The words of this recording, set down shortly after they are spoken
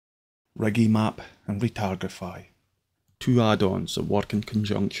Rigimap and Retargify, two add-ons that work in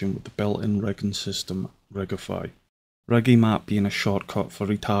conjunction with the built-in rigging system Rigify. Rigimap being a shortcut for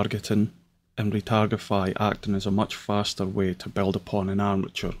retargeting, and Retargify acting as a much faster way to build upon an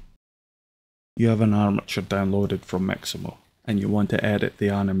armature. You have an armature downloaded from Mixamo, and you want to edit the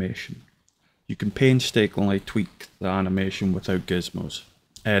animation. You can painstakingly tweak the animation without gizmos,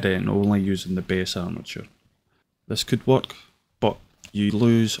 editing only using the base armature. This could work, but you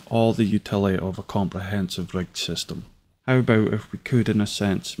lose all the utility of a comprehensive rigged system. How about if we could, in a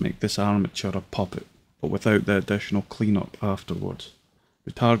sense, make this armature a puppet, but without the additional cleanup afterwards?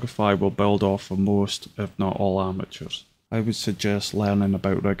 Retargify will build off of most, if not all, armatures. I would suggest learning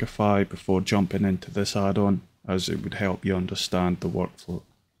about Rigify before jumping into this add-on, as it would help you understand the workflow.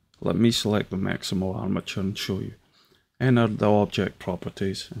 Let me select the Mixamo armature and show you. Enter the object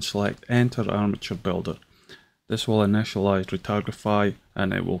properties and select Enter Armature Builder. This will initialize Retargify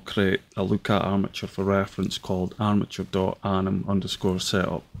and it will create a lookat armature for reference called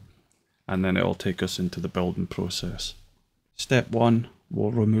armature.anim_setup, and then it will take us into the building process. Step 1,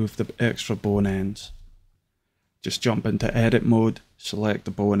 we'll remove the extra bone ends. Just jump into edit mode, select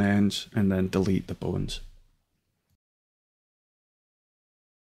the bone ends and then delete the bones.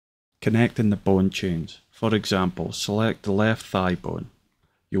 Connecting the bone chains. For example, select the left thigh bone.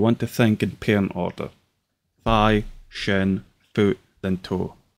 You want to think in parent order: thigh, shin, foot, then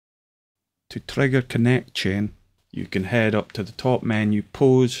toe. To trigger connect chain, you can head up to the top menu,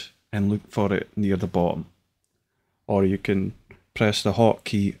 pose, and look for it near the bottom. Or you can press the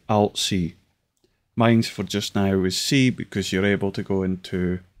hotkey Alt-C. Mine's for just now is C because you're able to go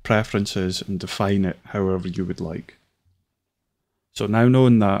into preferences and define it however you would like. So now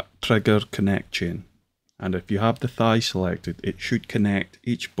knowing that, trigger connect chain. And if you have the thigh selected, it should connect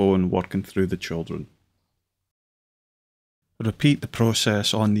each bone working through the children. Repeat the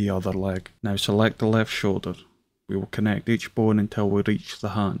process on the other leg. Now select the left shoulder. We will connect each bone until we reach the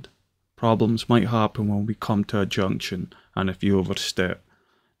hand. Problems might happen when we come to a junction, and if you overstep,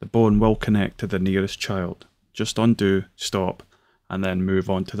 the bone will connect to the nearest child. Just undo, stop, and then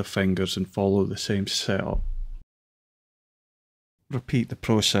move on to the fingers and follow the same setup. Repeat the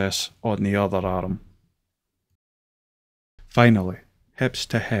process on the other arm. Finally, hips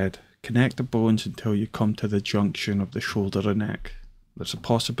to head. Connect the bones until you come to the junction of the shoulder and neck. There's a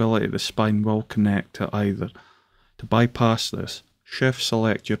possibility the spine will connect to either. To bypass this, shift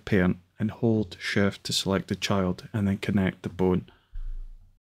select your parent and hold shift to select the child and then connect the bone.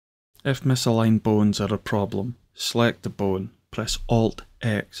 If misaligned bones are a problem, select the bone, press Alt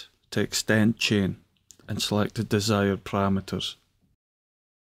X to extend chain and select the desired parameters.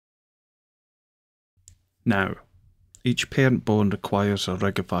 Now, each parent bone requires a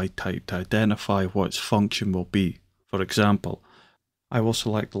Rigify type to identify what its function will be. For example, I will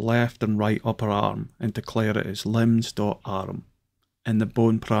select the left and right upper arm and declare it as limbs.arm in the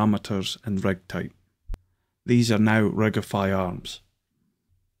bone parameters and rig type. These are now Rigify arms.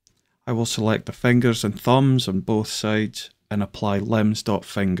 I will select the fingers and thumbs on both sides and apply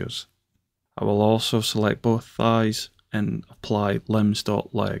limbs.fingers. I will also select both thighs and apply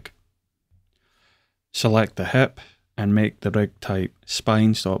limbs.leg. Select the hip and make the rig type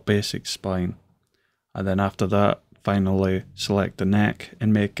spines.basic spine, and then after that finally select the neck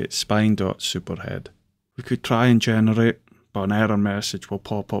and make it spine.superhead. We could try and generate, but an error message will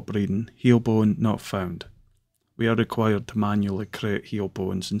pop up reading heel bone not found. We are required to manually create heel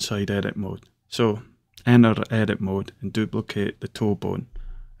bones inside edit mode, so enter edit mode and duplicate the toe bone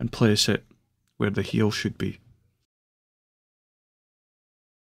and place it where the heel should be.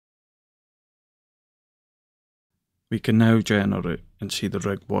 We can now generate and see the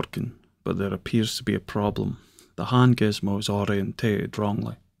rig working, but there appears to be a problem. The hand gizmo is orientated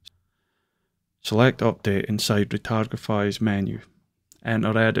wrongly. Select Update inside Retargify's menu.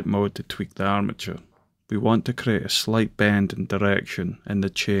 Enter Edit mode to tweak the armature. We want to create a slight bend in direction in the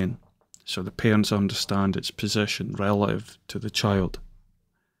chain, so the parents understand its position relative to the child.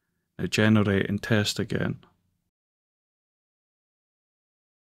 Now generate and test again.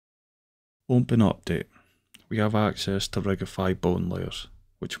 Open Update. We have access to Rigify bone layers,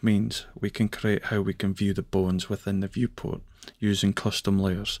 which means we can create how we can view the bones within the viewport using custom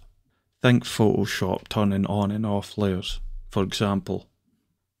layers. Think Photoshop turning on and off layers. For example,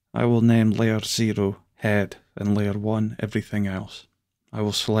 I will name layer 0 head and layer 1 everything else. I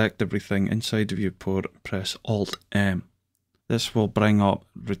will select everything inside the viewport and press Alt M. This will bring up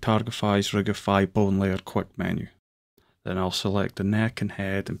Retargify's Rigify bone layer quick menu. Then I'll select the neck and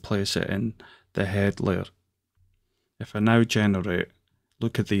head and place it in the head layer. If I now generate,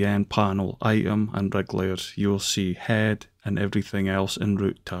 look at the end panel, item and rig layers, you will see head and everything else in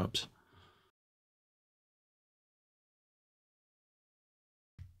root tabs.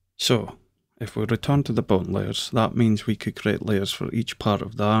 So, if we return to the bone layers, that means we could create layers for each part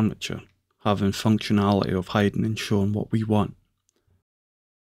of the armature, having functionality of hiding and showing what we want.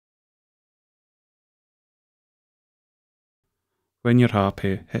 When you're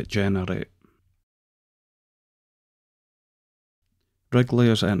happy, hit generate. Rig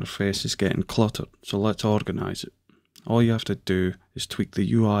layers interface is getting cluttered, so let's organise it. All you have to do is tweak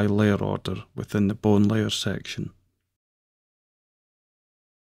the UI layer order within the bone layers section.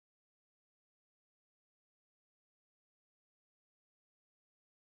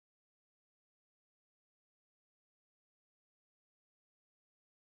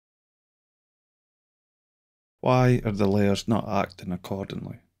 Why are the layers not acting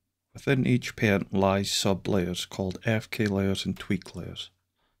accordingly? Within each parent lies sub-layers called FK layers and tweak layers.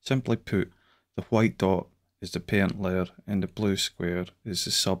 Simply put, the white dot is the parent layer and the blue square is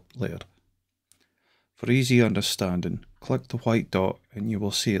the sub-layer. For easy understanding, click the white dot and you will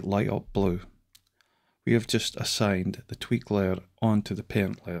see it light up blue. We have just assigned the tweak layer onto the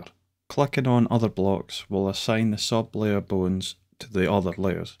parent layer. Clicking on other blocks will assign the sub-layer bones to the other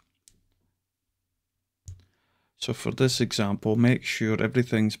layers. So for this example, make sure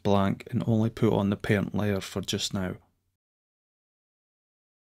everything's blank and only put on the parent layer for just now.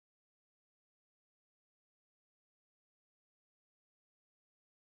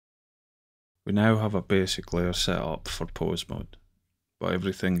 We now have a basic layer set up for pose mode, but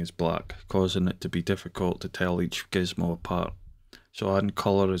everything is black, causing it to be difficult to tell each gizmo apart, so adding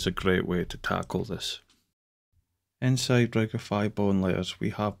colour is a great way to tackle this. Inside Rigify bone layers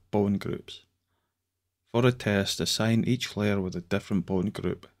we have bone groups. For a test, assign each layer with a different bone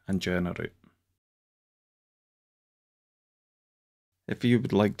group and generate. If you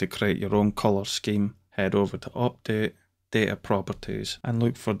would like to create your own colour scheme, head over to Update, Data Properties and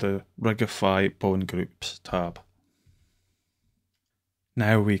look for the Rigify Bone Groups tab.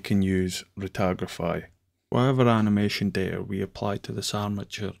 Now we can use Retargify. Whatever animation data we apply to this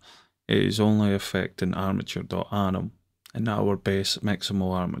armature, it is only affecting armature.anim in our base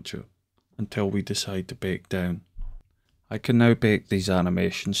Mixamo armature, until we decide to bake down. I can now bake these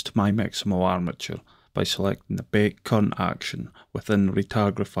animations to my Mixamo armature by selecting the Bake Current action within the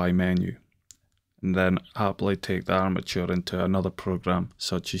Retargify menu, and then happily take the armature into another program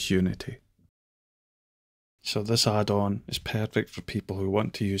such as Unity. So this add-on is perfect for people who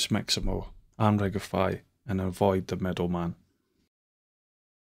want to use Mixamo and Rigify and avoid the middleman.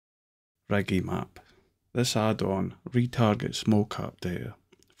 Rigimap. This add-on retargets mocap data.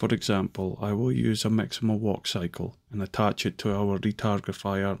 For example, I will use a Mixamo walk cycle and attach it to our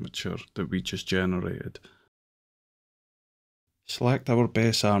Retargify armature that we just generated. Select our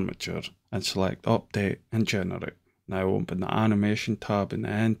base armature and select Update and Generate. Now open the Animation tab in the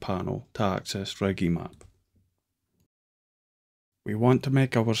End panel to access Rigimap. We want to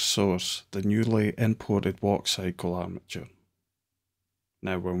make our source the newly imported walk cycle armature.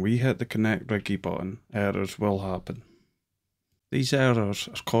 Now when we hit the Connect Rigi button, errors will happen. These errors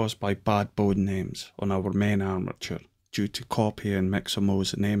are caused by bad bone names on our main armature due to copying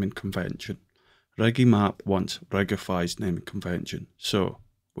Mixamo's naming convention. Rigimap wants Rigify's naming convention, so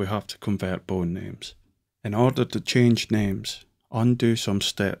we have to convert bone names. In order to change names, undo some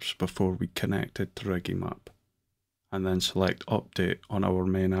steps before we connect it to Rigimap, and then select Update on our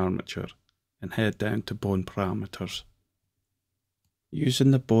main armature and head down to Bone Parameters.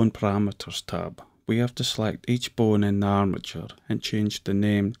 Using the Bone Parameters tab, we have to select each bone in the armature and change the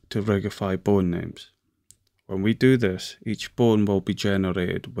name to Rigify bone names. When we do this, each bone will be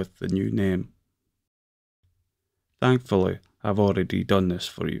generated with the new name. Thankfully, I've already done this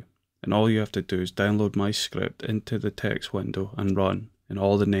for you, and all you have to do is download my script into the text window and run, and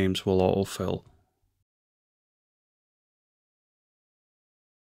all the names will autofill.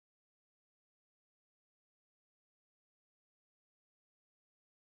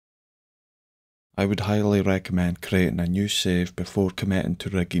 I would highly recommend creating a new save before committing to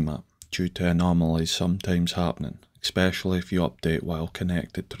Rigimap, due to anomalies sometimes happening, especially if you update while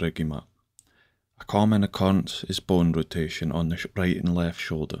connected to Rigimap. A common occurrence is bone rotation on the right and left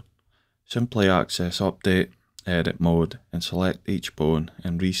shoulder. Simply access Update, Edit Mode and select each bone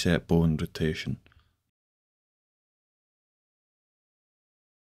and reset bone rotation.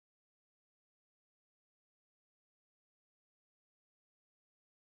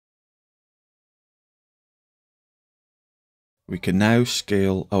 We can now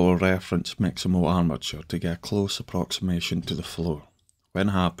scale our reference Mixamo armature to get a close approximation to the floor. When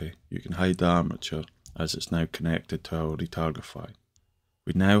happy, you can hide the armature as it's now connected to our Retargify.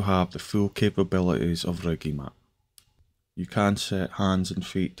 We now have the full capabilities of Rigimap. You can set hands and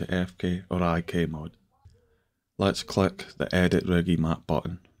feet to FK or IK mode. Let's click the Edit Rigimap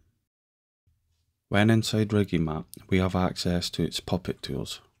button. When inside Rigimap, we have access to its puppet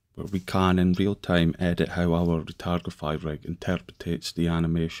tools, where we can in real time edit how our Retargify rig interprets the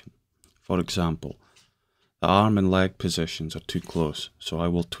animation. For example, the arm and leg positions are too close, so I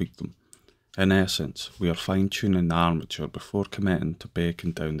will tweak them. In essence, we are fine-tuning the armature before committing to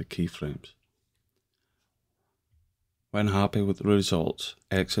baking down the keyframes. When happy with the results,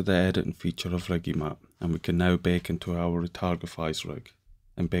 exit the editing feature of Rigimap, and we can now bake into our Retargify's rig,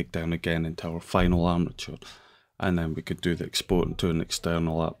 and bake down again into our final armature, and then we could do the exporting to an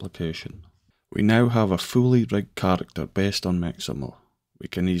external application. We now have a fully rigged character based on Mixamo. We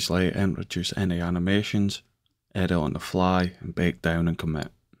can easily introduce any animations, edit on the fly, and bake down and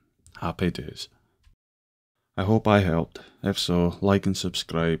commit. Happy days. I hope I helped. If so, like and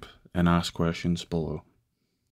subscribe, and ask questions below.